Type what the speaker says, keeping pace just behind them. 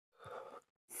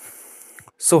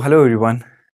So hello everyone,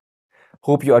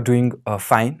 hope you are doing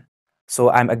fine. So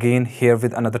I'm again here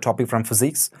with another topic from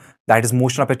physics, that is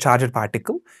motion of a charged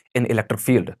particle in electric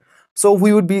field. So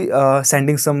we would be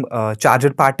sending some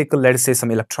charged particle, let us say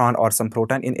some electron or some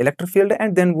proton in electric field,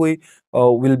 and then we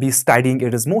will be studying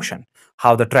its motion,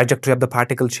 how the trajectory of the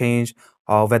particle change,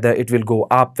 whether it will go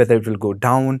up, whether it will go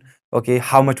down, okay,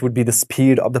 how much would be the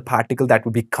speed of the particle that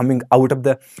would be coming out of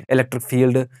the electric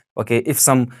field, okay, if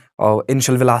some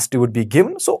initial velocity would be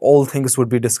given. So all things would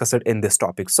be discussed in this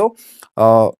topic. So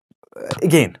uh,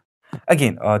 again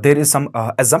there is some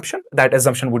assumption. That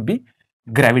assumption would be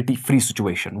gravity free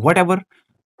situation. Whatever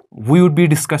we would be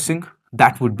discussing,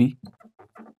 that would be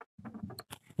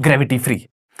gravity free.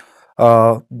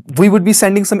 We would be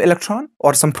sending some electron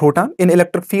or some proton in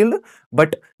electric field,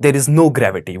 but there is no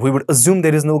gravity. We would assume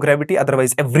there is no gravity,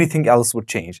 otherwise everything else would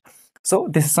change. So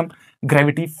this is some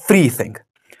gravity free thing.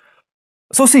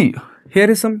 So see, here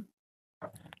is some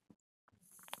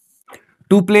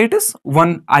two plates.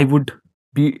 One I would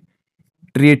be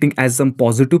treating as some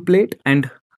positive plate and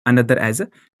another as a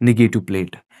negative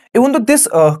plate. Even though this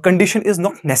condition is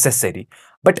not necessary,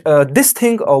 but this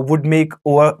thing would make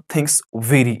our things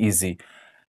very easy.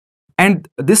 And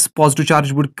this positive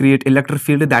charge would create electric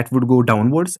field that would go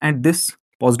downwards, and this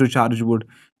positive charge would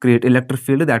create electric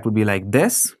field that would be like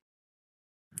this.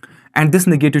 And this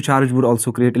negative charge would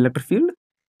also create electric field.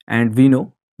 And we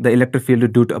know the electric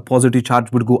field due to a positive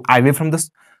charge would go away from this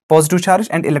positive charge,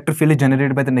 and electric field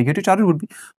generated by the negative charge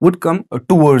would come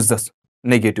towards this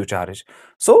negative charge.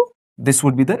 So this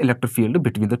would be the electric field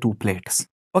between the two plates.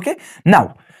 Okay,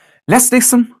 now let's take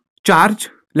some charge.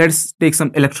 Let's take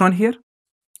some electron here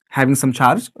having some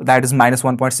charge, that is minus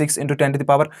 1.6 into 10 to the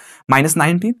power minus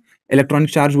 19. Electronic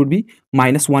charge would be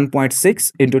minus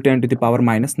 1.6 into 10 to the power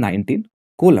minus 19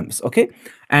 coulombs. Okay,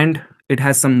 and it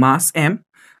has some mass m.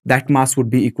 That mass would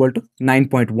be equal to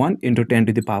 9.1 into 10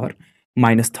 to the power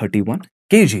minus 31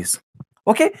 kgs.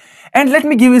 Okay, and let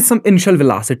me give you some initial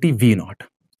velocity v naught.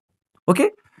 Okay,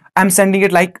 I'm sending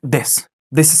it like this.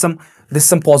 This is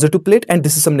some positive plate and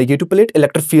this is some negative plate.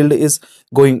 Electric field is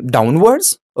going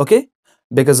downwards. Okay,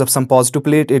 because of some positive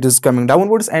plate it is coming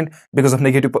downwards, and because of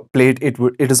negative plate it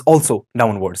is also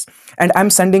downwards. And I'm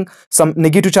sending some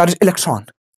negative charge electron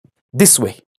this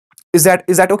way. Is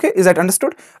that okay? Is that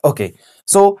understood? Okay,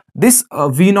 so this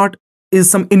v naught is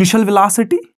some initial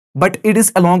velocity, but it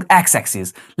is along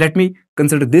x-axis. Let me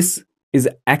consider this is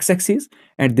x-axis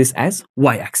and this as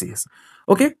y-axis.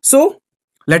 Okay, so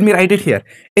let me write it here.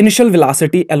 Initial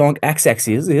velocity along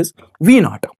x-axis is v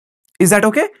naught. Is that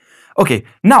okay? Okay,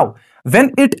 now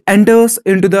when it enters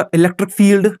into the electric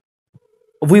field,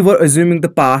 we were assuming the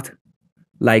path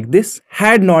like this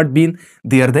had not been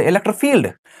there the electric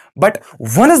field. But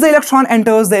once the electron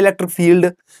enters the electric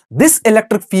field, this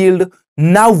electric field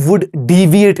now would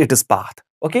deviate its path.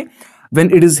 Okay,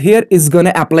 when it is here, is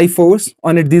gonna apply force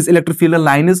on it. These electric field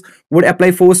lines would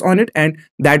apply force on it, and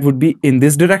that would be in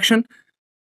this direction.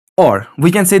 Or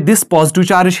we can say this positive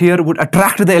charge here would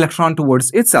attract the electron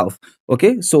towards itself.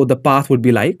 Okay, so the path would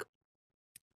be like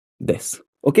this.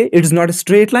 Okay, it is not a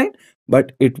straight line,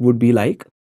 but it would be like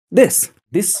this.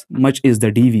 This much is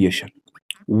the deviation,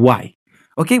 y.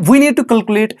 Okay, we need to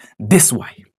calculate this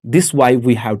y. This y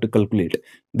we have to calculate.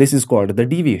 This is called the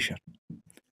deviation.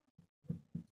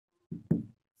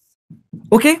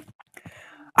 Okay,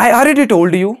 I already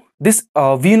told you this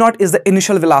v naught is the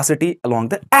initial velocity along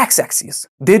the x-axis.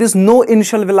 There is no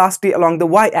initial velocity along the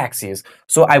y-axis.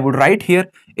 So I would write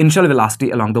here initial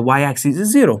velocity along the y-axis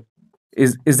is 0.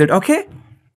 Is that okay?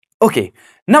 Okay,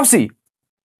 now see.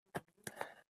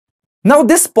 Now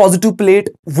this positive plate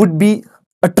would be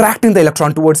attracting the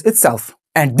electron towards itself,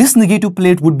 and this negative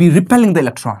plate would be repelling the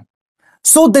electron.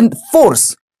 So the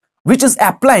force which is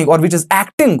applying or which is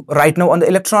acting right now on the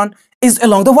electron is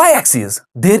along the y-axis.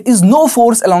 There is no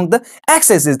force along the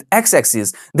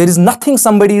x-axis. There is nothing.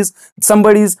 Somebody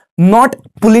is not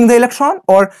pulling the electron,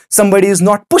 or somebody is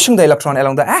not pushing the electron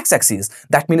along the x-axis.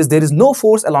 That means there is no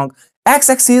force along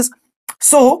x-axis.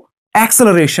 So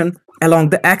acceleration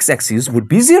along the x-axis would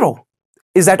be 0.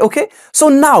 Is that okay? So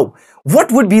now,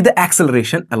 what would be the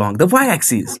acceleration along the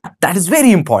y-axis? That is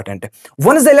very important.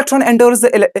 Once the electron enters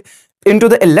into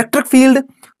the electric field,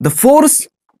 the force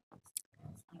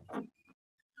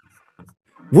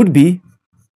would be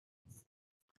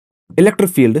electric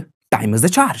field times the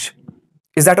charge.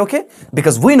 Is that okay?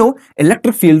 Because we know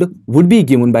electric field would be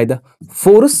given by the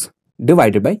force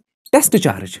divided by test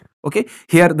charge. Okay,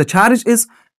 here the charge is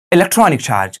electronic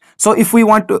charge. So if we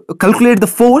want to calculate the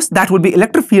force, that would be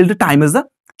electric field times the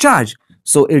charge.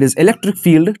 So it is electric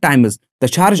field times the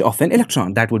charge of an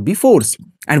electron. That would be force.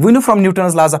 And we know from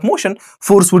Newton's laws of motion,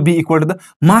 force would be equal to the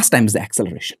mass times the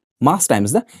acceleration. Mass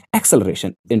times the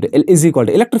acceleration into L is equal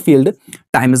to electric field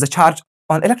times the charge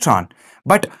on electron.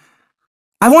 But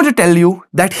I want to tell you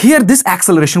that here this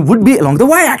acceleration would be along the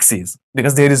y-axis,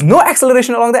 because there is no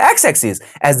acceleration along the x-axis.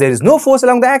 As there is no force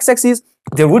along the x-axis,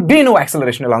 there would be no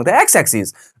acceleration along the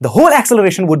x-axis. The whole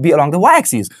acceleration would be along the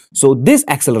y-axis. So this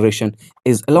acceleration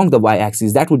is along the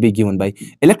y-axis. That would be given by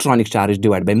electronic charge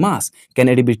divided by mass. Can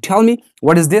anybody tell me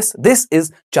what is this? This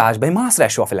is charge by mass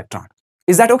ratio of electron.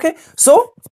 Is that okay?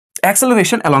 So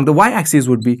acceleration along the y-axis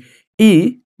would be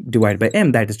E divided by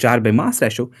m, that is charge by mass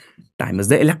ratio, times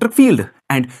the electric field.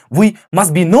 And we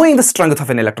must be knowing the strength of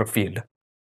an electric field.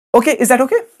 Okay, is that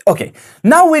okay? Okay.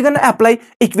 Now we're going to apply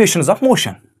equations of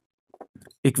motion.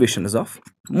 Equations of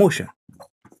motion.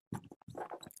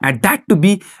 And that to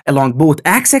be along both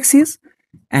x-axis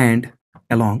and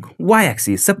along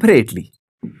y-axis separately.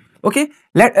 Okay,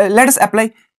 let us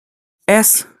apply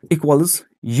S equals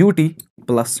ut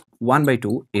plus 1 by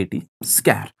 2 at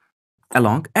square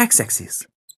along x-axis.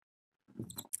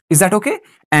 Is that okay?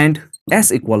 And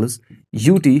S equals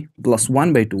ut plus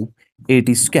 1 by 2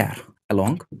 at square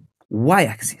along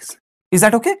y-axis. Is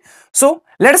that okay? So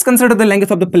let us consider the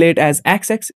length of the plate as x,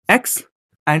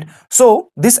 and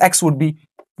so this x would be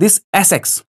this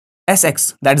sx,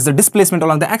 that is the displacement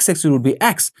along the x-axis would be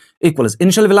x equals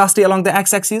initial velocity along the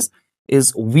x-axis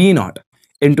is v naught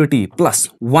into t plus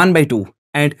 1 by 2,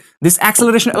 and this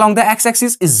acceleration along the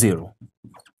x-axis is 0.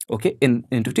 Okay,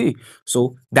 into t.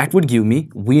 So that would give me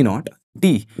v naught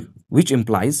t, which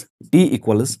implies t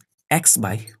equals x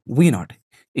by v naught,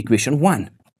 equation 1.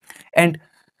 And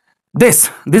this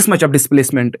much of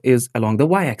displacement is along the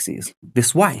y-axis.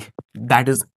 This y, that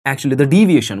is actually the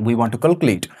deviation we want to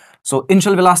calculate. So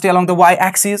initial velocity along the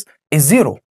y-axis is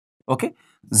 0. Okay,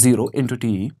 0 into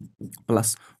t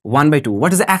plus 1 by 2.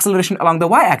 What is the acceleration along the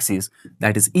y-axis?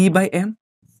 That is E by m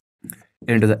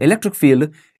into the electric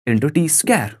field into t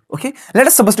square. Okay, let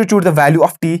us substitute the value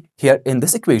of t here in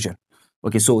this equation.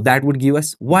 Okay, so that would give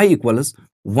us y equals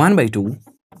 1 by 2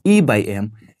 E by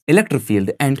m electric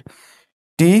field, and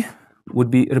t would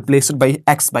be replaced by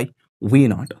x by v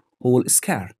naught whole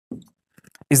square.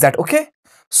 Is that okay?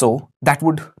 So that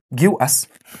would give us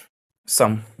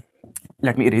some,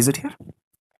 let me erase it here,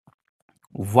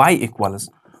 y equals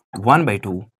 1 by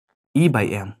 2 E by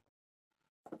m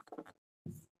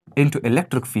into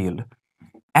electric field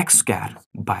x square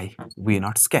by v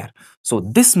naught square. So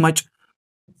this much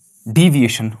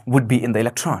deviation would be in the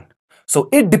electron. So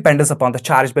it depends upon the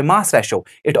charge by mass ratio.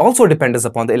 It also depends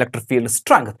upon the electric field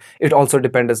strength. It also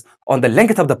depends on the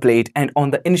length of the plate and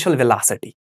on the initial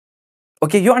velocity.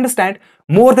 Okay, you understand?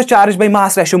 More the charge by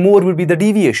mass ratio, more would be the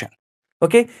deviation.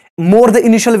 Okay, more the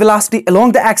initial velocity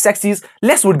along the x-axis,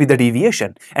 less would be the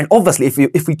deviation. And obviously,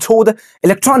 if we throw the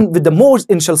electron with the more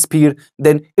initial speed,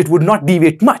 then it would not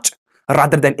deviate much.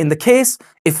 Rather than in the case,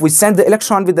 if we send the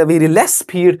electron with a very less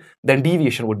speed, then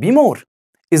deviation would be more.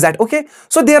 Is that okay?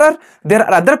 So there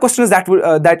are other questions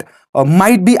that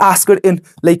might be asked in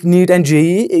like NEET and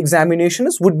JEE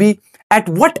examinations, would be at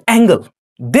what angle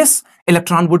this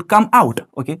electron would come out.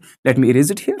 Okay, let me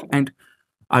erase it here and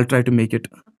I'll try to make it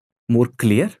more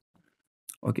clear.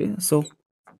 Okay, so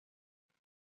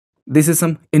this is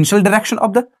some initial direction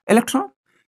of the electron,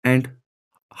 and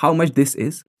how much this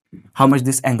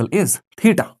angle is,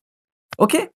 theta.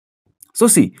 Okay, so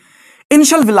see,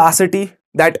 initial velocity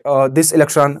that this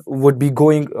electron would be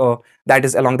going, that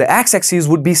is along the x-axis,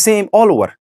 would be same all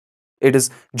over. It is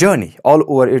journey all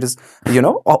over. It is, you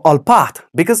know, all path,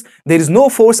 because there is no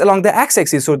force along the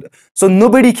x-axis. So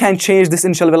nobody can change this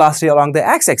initial velocity along the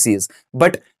x-axis,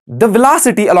 but the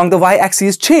velocity along the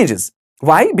y-axis changes.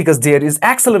 Why? Because there is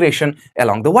acceleration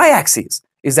along the y-axis.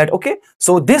 Is that okay?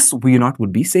 So this v naught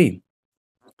would be same,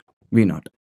 v naught,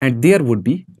 and there would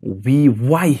be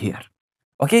vy here.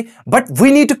 Okay, but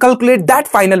we need to calculate that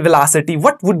final velocity.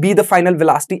 What would be the final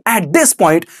velocity at this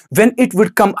point when it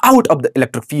would come out of the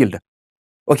electric field?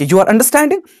 Okay, you are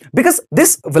understanding? Because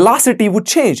this velocity would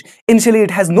change. Initially,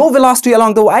 it has no velocity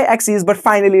along the y-axis, but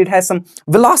finally it has some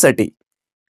velocity.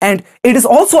 And it is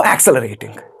also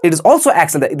accelerating. It is also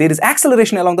accelerating. There is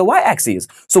acceleration along the y-axis.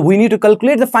 So we need to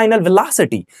calculate the final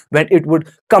velocity when it would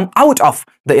come out of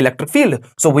the electric field.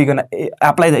 So we're going to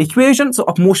apply the equation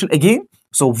of motion again.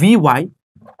 So Vy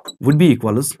would be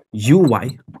equals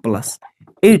uy plus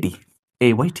at,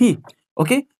 ayt.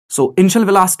 Okay, so initial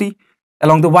velocity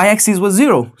along the y-axis was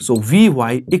 0. So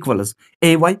Vy equals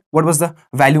ay. What was the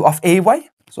value of ay?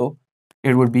 So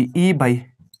it would be E by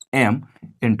m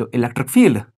into electric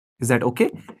field. Is that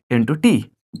okay? Into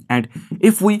t. And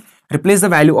if we replace the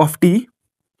value of t.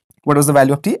 What was the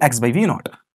value of t? X by v naught.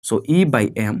 So E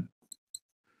by m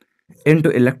into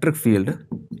electric field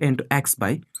into x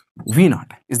by v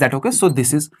naught. Is that okay? So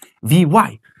this is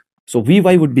Vy. So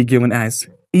Vy would be given as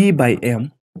E by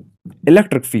m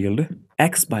electric field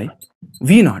x by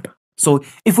v naught. So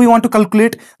if we want to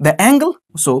calculate the angle,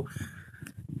 so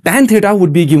tan theta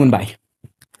would be given by,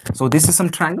 so this is some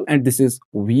triangle and this is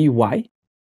Vy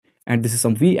and this is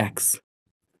some Vx.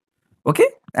 Okay,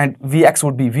 and Vx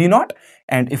would be v naught,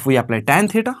 and if we apply tan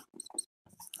theta,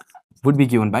 would be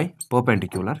given by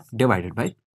perpendicular divided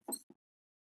by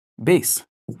base.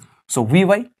 So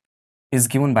Vy is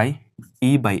given by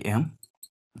E by m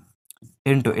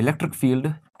into electric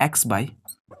field x by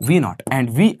v naught, and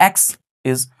Vx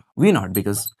is v naught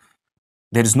because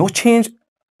there is no change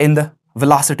in the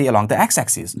velocity along the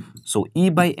x-axis. So E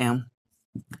by m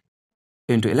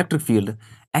into electric field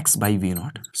x by v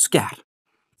naught square.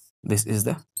 This is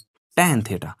the tan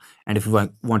theta, and if we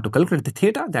want to calculate the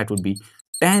theta, that would be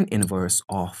tan inverse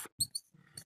of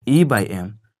E by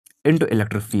m into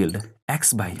electric field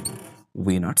x by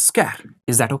v naught square.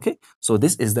 Is that okay? So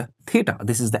this is the theta.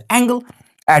 This is the angle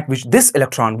at which this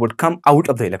electron would come out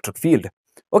of the electric field.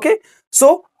 Okay,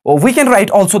 so we can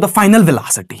write also the final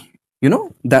velocity, you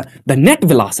know, the net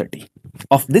velocity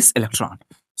of this electron.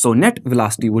 So net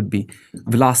velocity would be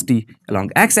velocity along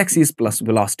the x-axis plus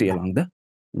velocity along the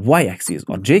y-axis,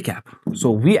 or j cap.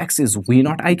 So Vx is v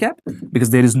naught I cap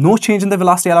because there is no change in the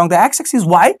velocity along the x-axis.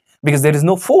 Why? Because there is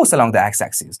no force along the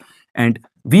x-axis. And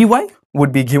Vy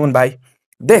would be given by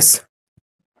this,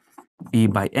 E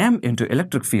by m into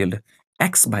electric field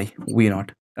x by v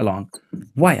naught along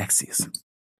y-axis.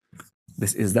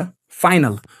 This is the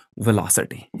final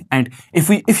velocity. And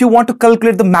if you want to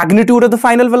calculate the magnitude of the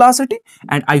final velocity,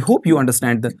 and I hope you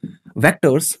understand the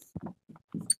vectors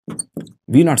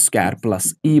v naught square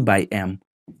plus E by m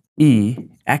E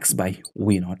x by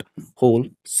v naught whole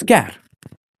square.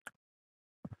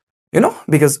 You know,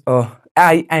 because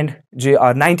I and j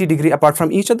are 90° apart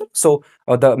from each other. So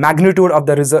the magnitude of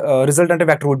the resultant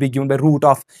vector would be given by root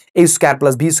of a square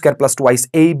plus b square plus twice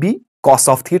ab cos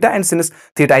of theta, and since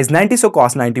theta is 90, so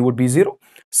cos 90 would be 0.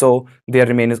 So there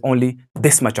remains only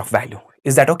this much of value.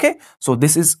 Is that okay? So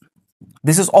this is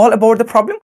all about the problem.